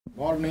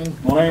Morning.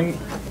 Morning.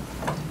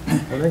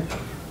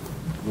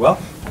 Well?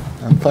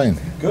 I'm fine.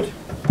 Good.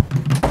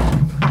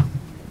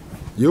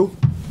 You?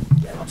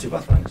 Yeah, not too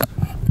bad, thanks.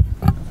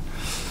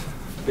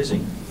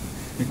 Busy?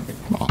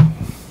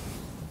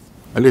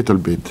 A little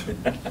bit.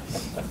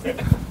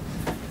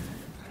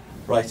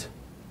 Right.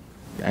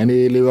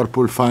 Any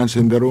Liverpool fans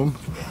in the room?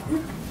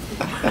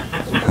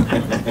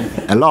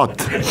 A lot.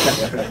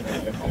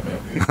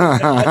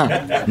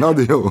 Not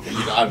you.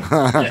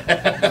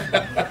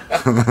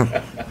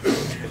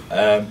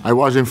 I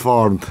was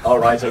informed. All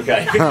right,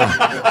 okay.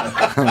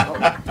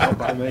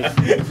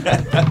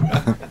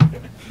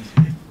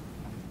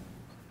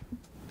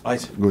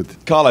 Right. Good.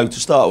 Carlo, to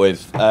start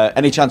with,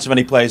 any chance of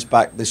any players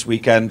back this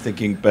weekend?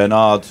 Thinking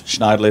Bernard,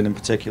 Schneiderlin in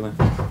particular?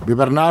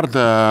 Bernard,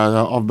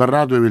 of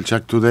Bernard we will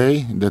check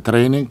today, the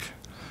training.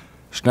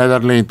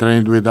 Schneiderlin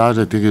trained with us,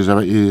 I think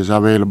he is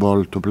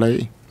available to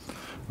play.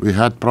 We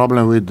had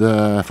problem with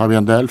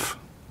Fabian Delph,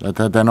 that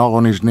had a knock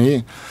on his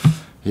knee.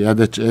 He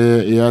had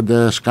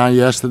a scan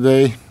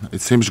yesterday,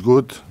 it seems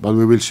good, but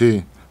we will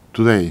see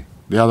today.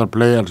 The other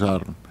players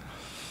are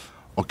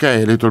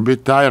okay, a little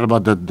bit tired,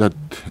 but that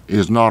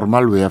is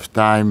normal. We have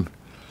time.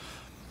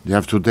 We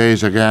have 2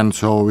 days again,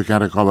 so we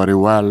can recover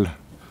well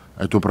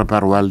to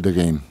prepare well the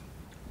game.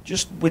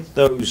 Just with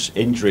those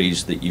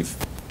injuries that you've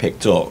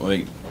picked up, I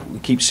mean, we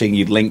keep seeing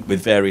you linked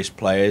with various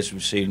players.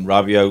 We've seen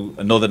Rabiot,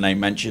 another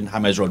name mentioned,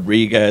 James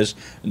Rodriguez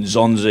and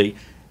Zonzi.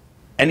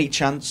 Any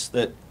chance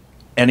that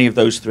any of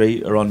those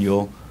three are on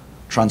your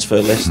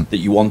transfer list that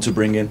you want to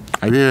bring in?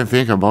 I didn't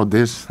think about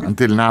this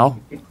until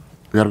now.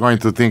 We are going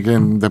to think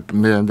in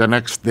the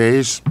next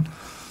days.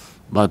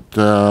 But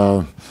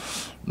no,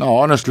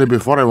 honestly,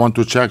 before I want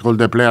to check all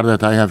the players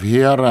that I have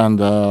here, and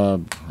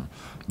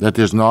that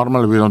is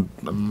normal. We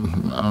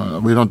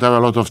don't have a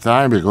lot of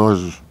time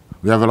because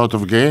we have a lot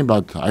of game.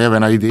 But I have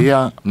an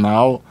idea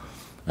now,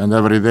 and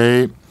every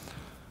day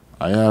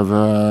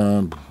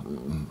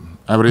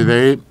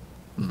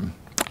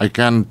I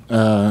can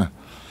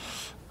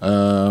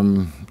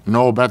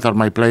know better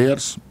my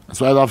players.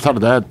 So after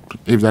that,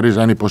 if there is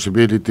any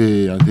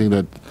possibility, I think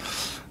that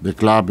the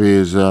club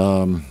is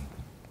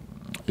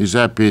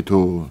happy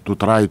to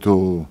try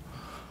to,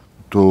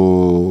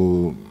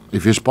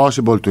 if it's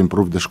possible, to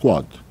improve the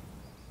squad.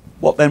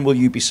 What then will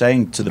you be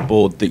saying to the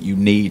board that you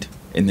need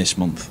in this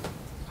month?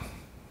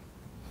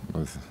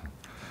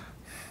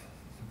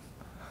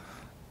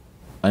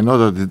 I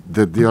know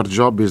that your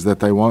job is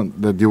that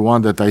you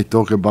want that I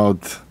talk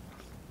about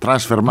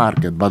transfer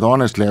market, but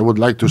honestly, I would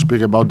like to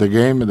speak about the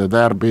game, the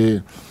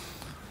derby,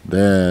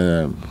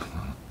 a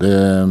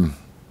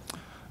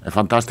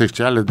fantastic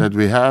challenge that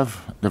we have,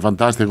 the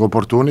fantastic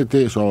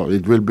opportunity. So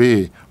it will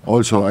be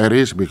also a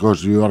risk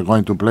because you are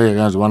going to play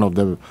against one of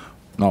the,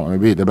 no,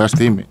 maybe the best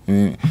team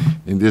in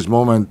this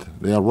moment.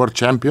 They are world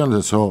champions,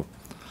 and so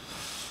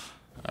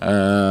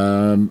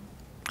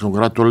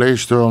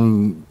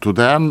congratulations to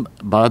them.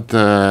 But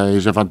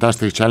it's a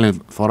fantastic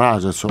challenge for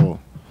us, and so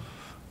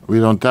we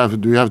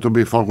have to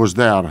be focused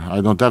there.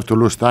 I don't have to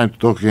lose time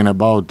talking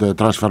about the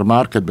transfer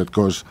market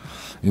because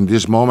in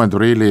this moment,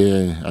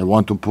 really, I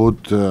want to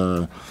put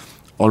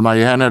all my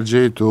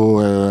energy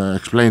to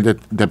explain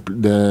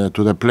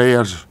to the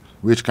players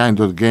which kind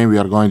of game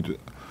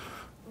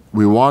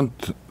we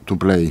want to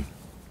play.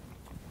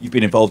 You've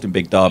been involved in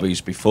big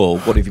derbies before.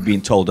 What have you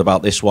been told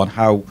about this one?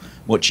 How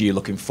much are you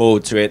looking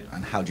forward to it,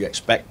 and how do you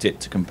expect it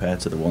to compare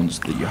to the ones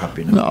that you have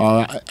been in?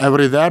 No,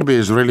 every derby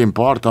is really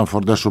important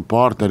for the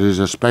supporter. It is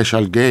a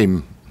special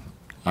game.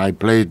 I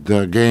played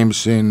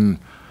games when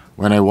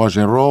I was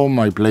in Rome.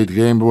 I played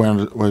games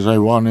when I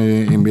won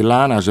in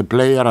Milan as a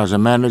player, as a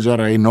manager.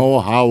 I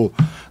know how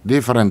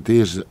different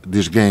is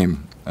this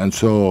game. And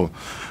so,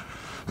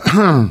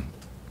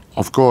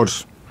 of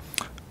course,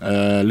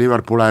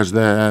 Liverpool has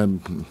the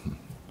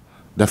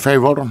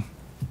favorite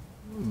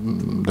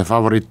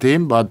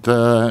team, but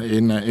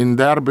in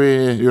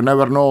derby you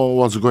never know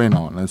what's going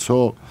on, and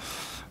so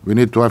we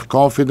need to have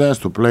confidence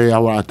to play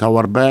at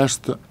our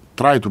best,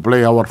 try to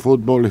play our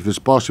football if it's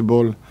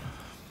possible,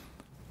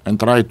 and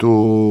try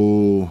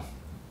to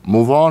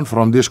move on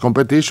from this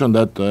competition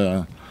that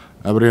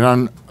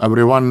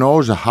everyone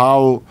knows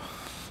how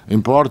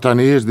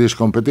important is this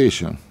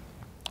competition.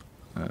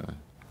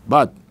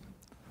 But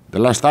the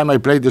last time I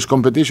played this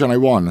competition I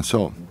won,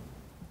 so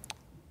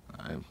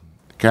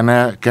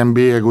can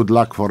be a good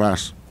luck for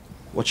us.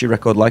 What's your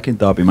record like in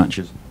derby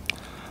matches?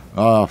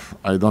 I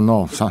don't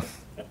know.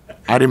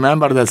 I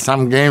remember that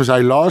some games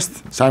I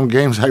lost, some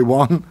games I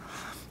won.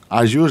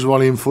 As usual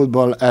in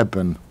football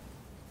happen.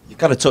 You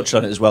kind of touched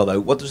on it as well,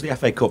 though. What does the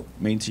FA Cup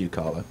mean to you,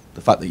 Carlo?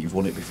 The fact that you've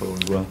won it before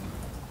as well.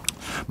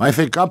 My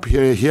FA Cup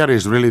here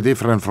is really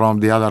different from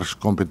the other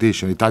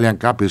competition. Italian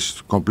Cup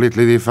is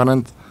completely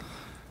different.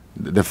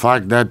 The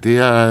fact that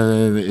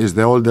here is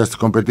the oldest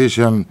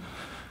competition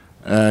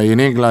in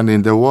England,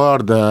 in the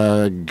world,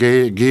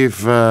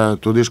 give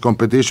to this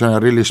competition a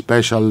really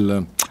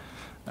special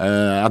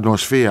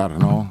atmosphere.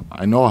 No?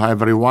 I know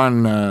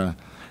everyone,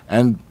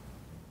 and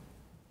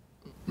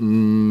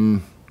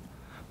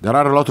there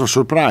are a lot of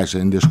surprises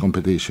in this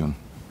competition.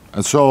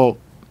 And so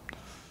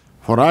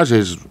for us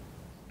is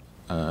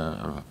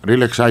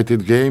really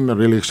excited game, a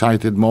really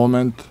excited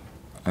moment,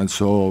 and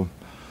so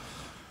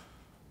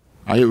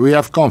we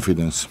have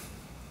confidence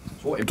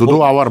to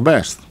do our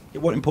best.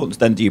 What importance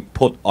then do you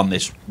put on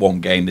this one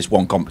game, this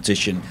one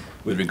competition,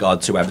 with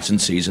regard to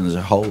Everton's season as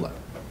a whole? Then?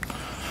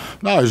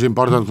 No, it's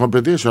important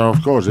competition,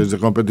 of course. It's a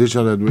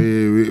competition that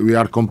we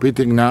are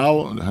competing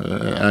now.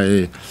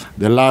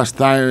 The last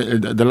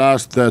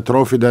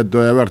trophy that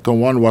Everton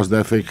won was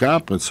the FA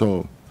Cup, and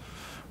so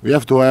we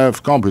have to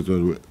have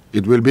competence.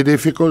 It will be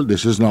difficult.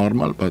 This is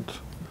normal, but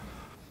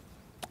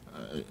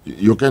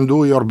you can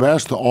do your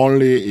best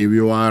only if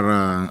you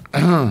are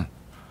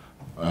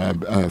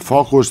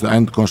focused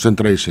and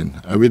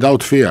concentration,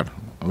 without fear,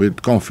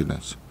 with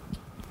confidence.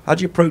 How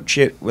do you approach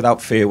it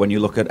without fear when you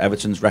look at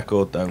Everton's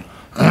record, though?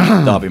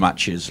 Derby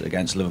matches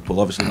against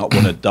Liverpool. Obviously not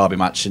won a derby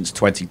match since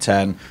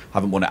 2010.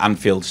 Haven't won at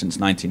Anfield since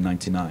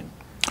 1999.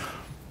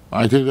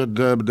 I think that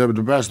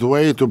the best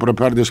way to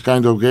prepare this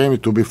kind of game is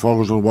to be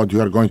focused on what you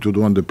are going to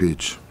do on the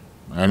pitch,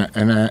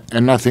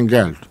 and nothing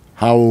else.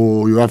 How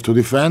you have to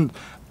defend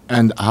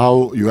and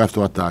how you have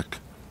to attack.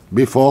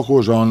 Be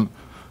focused on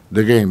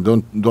the game.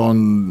 You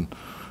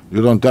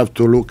don't have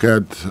to look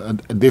at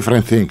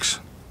different things.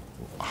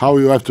 How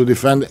you have to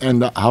defend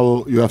and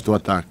how you have to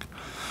attack.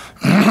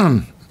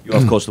 You're,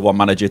 of course, the one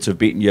manager to have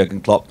beaten Jurgen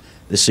Klopp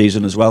this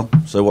season as well.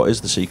 So what is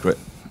the secret?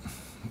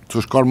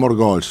 To score more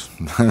goals.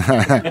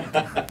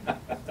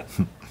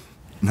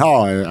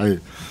 No,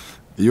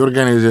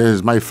 Jurgen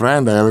is my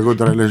friend. I have a good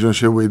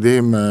relationship with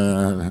him.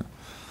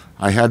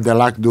 I had the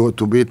luck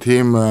to beat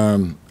him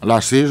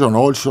last season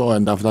also,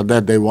 and after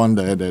that they won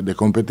the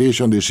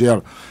competition. This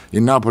year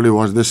in Napoli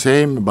was the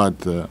same, but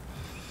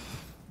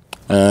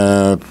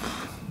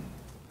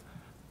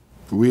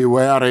we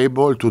were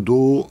able to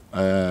do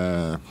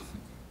a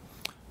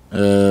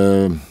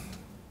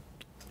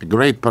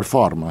great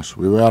performance.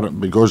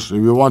 Because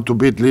if you want to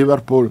beat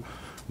Liverpool,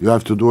 you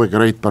have to do a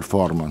great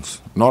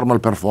performance. Normal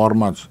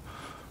performance,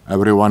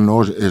 everyone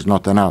knows, is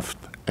not enough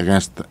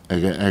against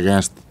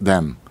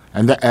them.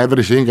 And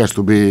everything has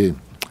to be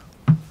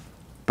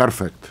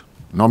perfect.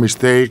 No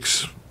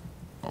mistakes,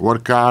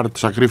 work hard,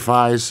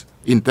 sacrifice,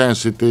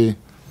 intensity.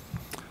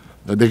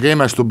 The game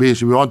has to be,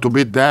 if we want to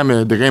beat them,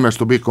 the game has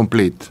to be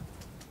complete.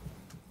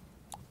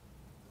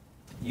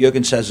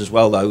 Jurgen says as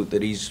well, though,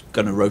 that he's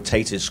going to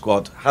rotate his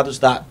squad. How does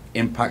that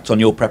impact on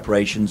your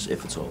preparations,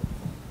 if at all?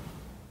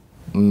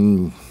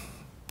 No,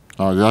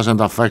 it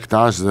doesn't affect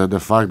us. The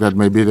fact that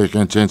maybe they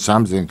can change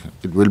something.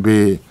 It will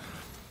be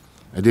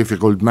a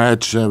difficult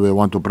match. We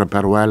want to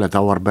prepare well at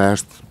our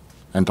best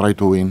and try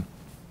to win.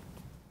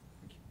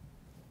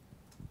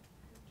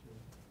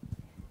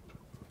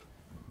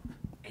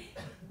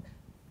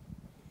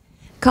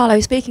 Carlo,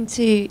 speaking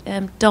to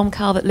Dom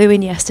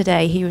Calvert-Lewin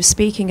yesterday, he was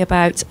speaking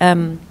about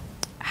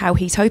how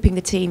he's hoping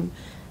the team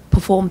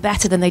perform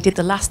better than they did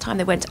the last time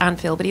they went to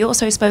Anfield. But he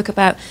also spoke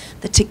about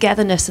the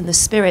togetherness and the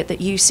spirit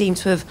that you seem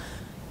to have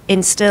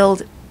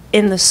instilled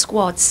in the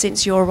squad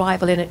since your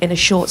arrival in a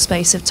short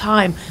space of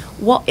time.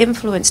 What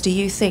influence do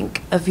you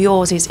think of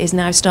yours is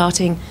now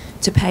starting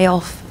to pay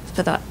off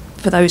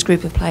for those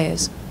group of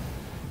players?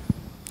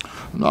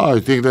 No, I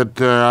think that,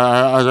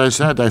 as I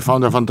said, I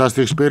found a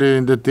fantastic spirit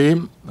in the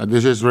team.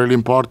 This is really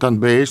important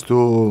base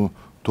to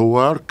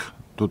work,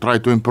 to try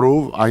to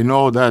improve. I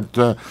know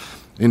that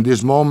in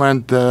this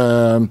moment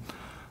the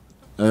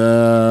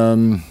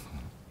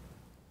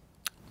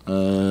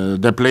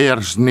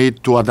players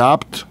need to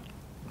adapt.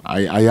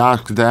 I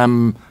asked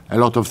them a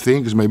lot of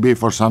things. Maybe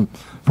for some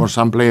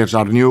players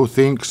are new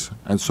things,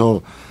 and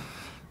so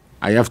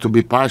I have to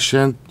be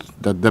patient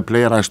that the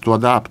player has to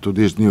adapt to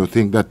this new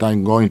thing that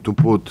I'm going to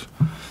put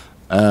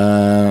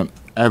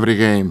every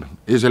game.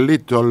 Is a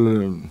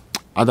little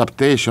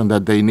adaptation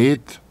that they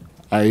need.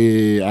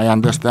 I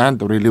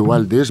understand really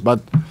well this, but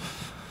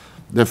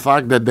the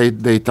fact that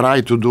they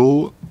try to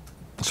do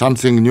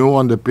something new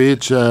on the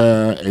pitch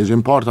is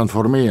important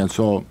for me, and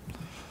so.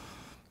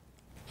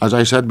 As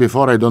I said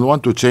before, I don't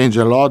want to change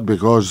a lot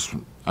because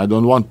I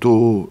don't want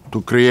to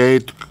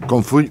create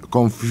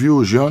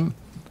confusion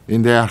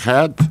in their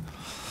head,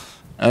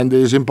 and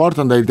it's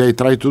important that they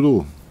try to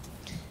do.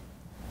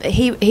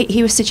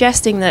 He was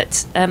suggesting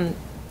that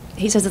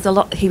he says there's a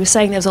lot. He was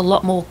saying there's a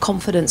lot more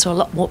confidence, or a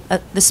lot more.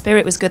 The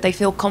spirit was good. They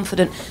feel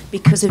confident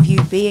because of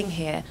you being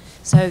here.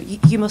 So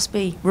you must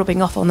be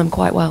rubbing off on them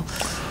quite well.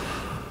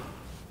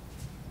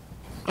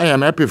 I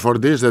am happy for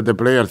this, that the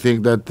player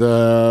think that.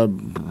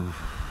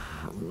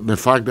 The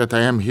fact that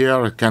I am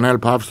here can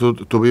help us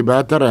to be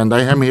better, and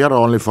I am here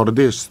only for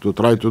this, to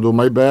try to do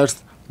my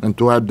best and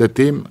to help the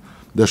team,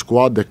 the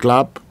squad, the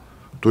club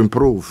to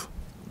improve.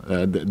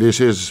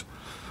 This is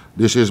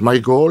my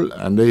goal,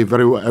 and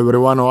every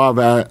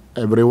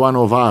one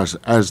of us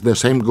has the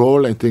same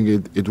goal. I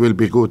think it will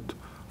be good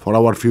for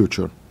our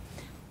future.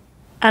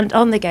 And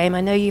on the game,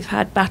 I know you've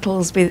had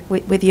battles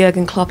with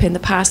Jurgen Klopp in the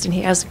past, and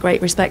he has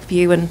great respect for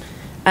you, and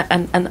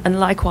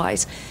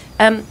likewise.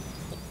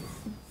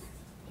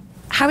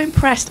 How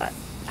impressed,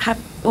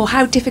 or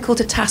how difficult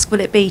a task will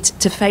it be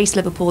to face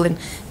Liverpool?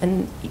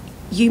 And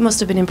you must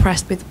have been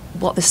impressed with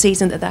what the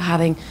season that they're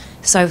having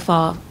so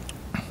far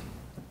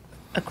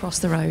across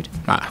the road.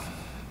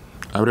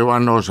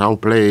 Everyone knows how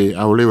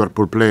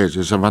Liverpool plays.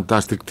 It's a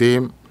fantastic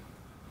team,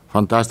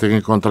 fantastic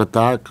in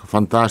counter-attack,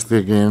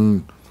 fantastic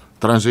in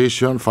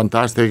transition,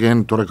 fantastic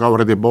in to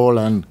recover the ball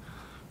and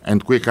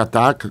quick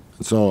attack.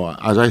 So,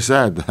 as I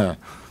said,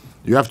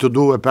 you have to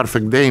do a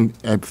perfect game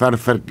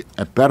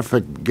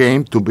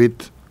to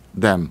beat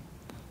them.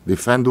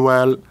 Defend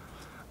well,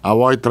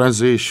 avoid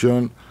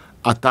transition,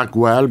 attack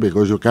well,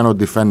 because you cannot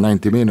defend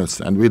 90 minutes,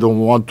 and we don't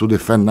want to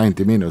defend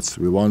 90 minutes.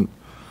 We want,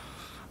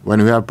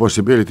 when we have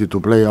possibility, to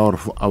play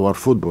our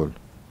football.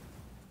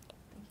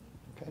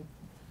 Okay.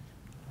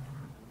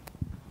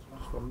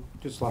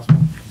 Just last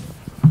one.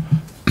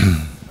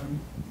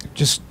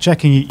 Just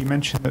checking, you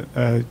mentioned that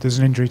there's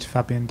an injury to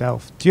Fabian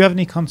Delph. Do you have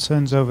any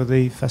concerns over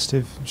the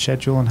festive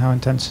schedule and how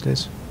intense it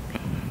is?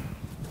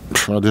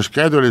 The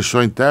schedule is so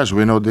intense,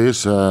 we know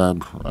this.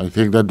 I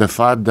think that the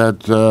fact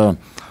that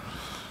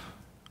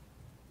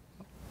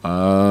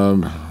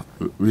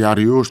we are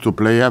used to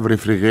play every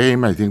free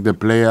game, I think the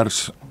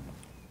players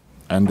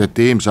and the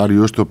teams are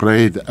used to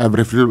play it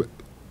every 3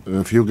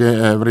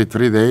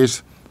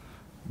 days.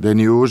 The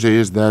news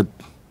is that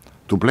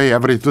to play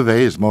every 2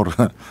 days is more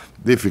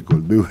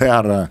difficult. We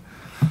were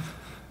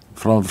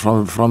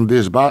from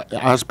this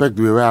aspect,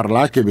 we were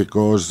lucky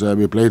because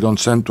we played on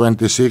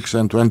 26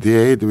 and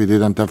 28. We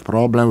didn't have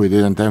problem. We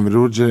didn't have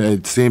injury.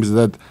 It seems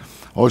that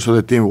also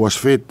the team was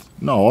fit.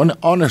 No,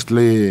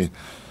 honestly,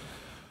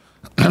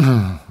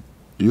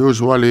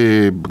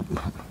 usually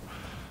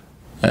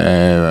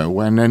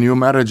when a new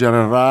manager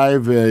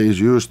arrives,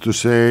 he's used to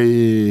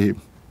say,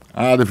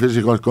 the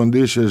physical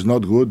condition is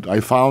not good.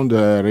 I found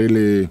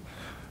really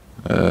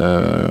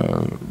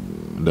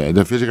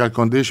the physical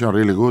condition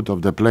really good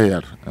of the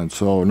player, and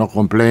so no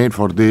complaint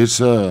for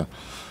this. Of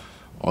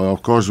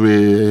course,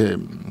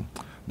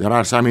 there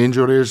are some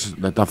injuries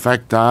that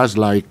affect us,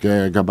 like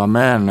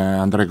Gabaman,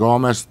 Andre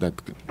Gomez, that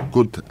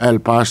could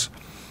help us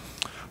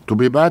to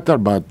be better,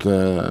 but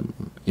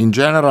in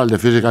general, the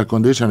physical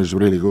condition is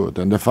really good,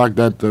 and the fact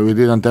that we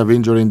didn't have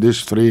injury in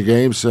these 3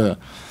 games,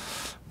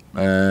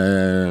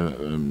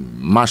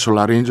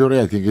 muscular injury,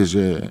 I think is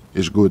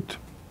good.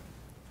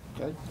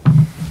 Okay.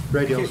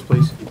 Radios,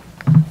 please.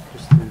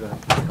 Just do that.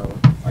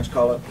 Thanks,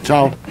 Carlo.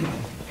 Ciao.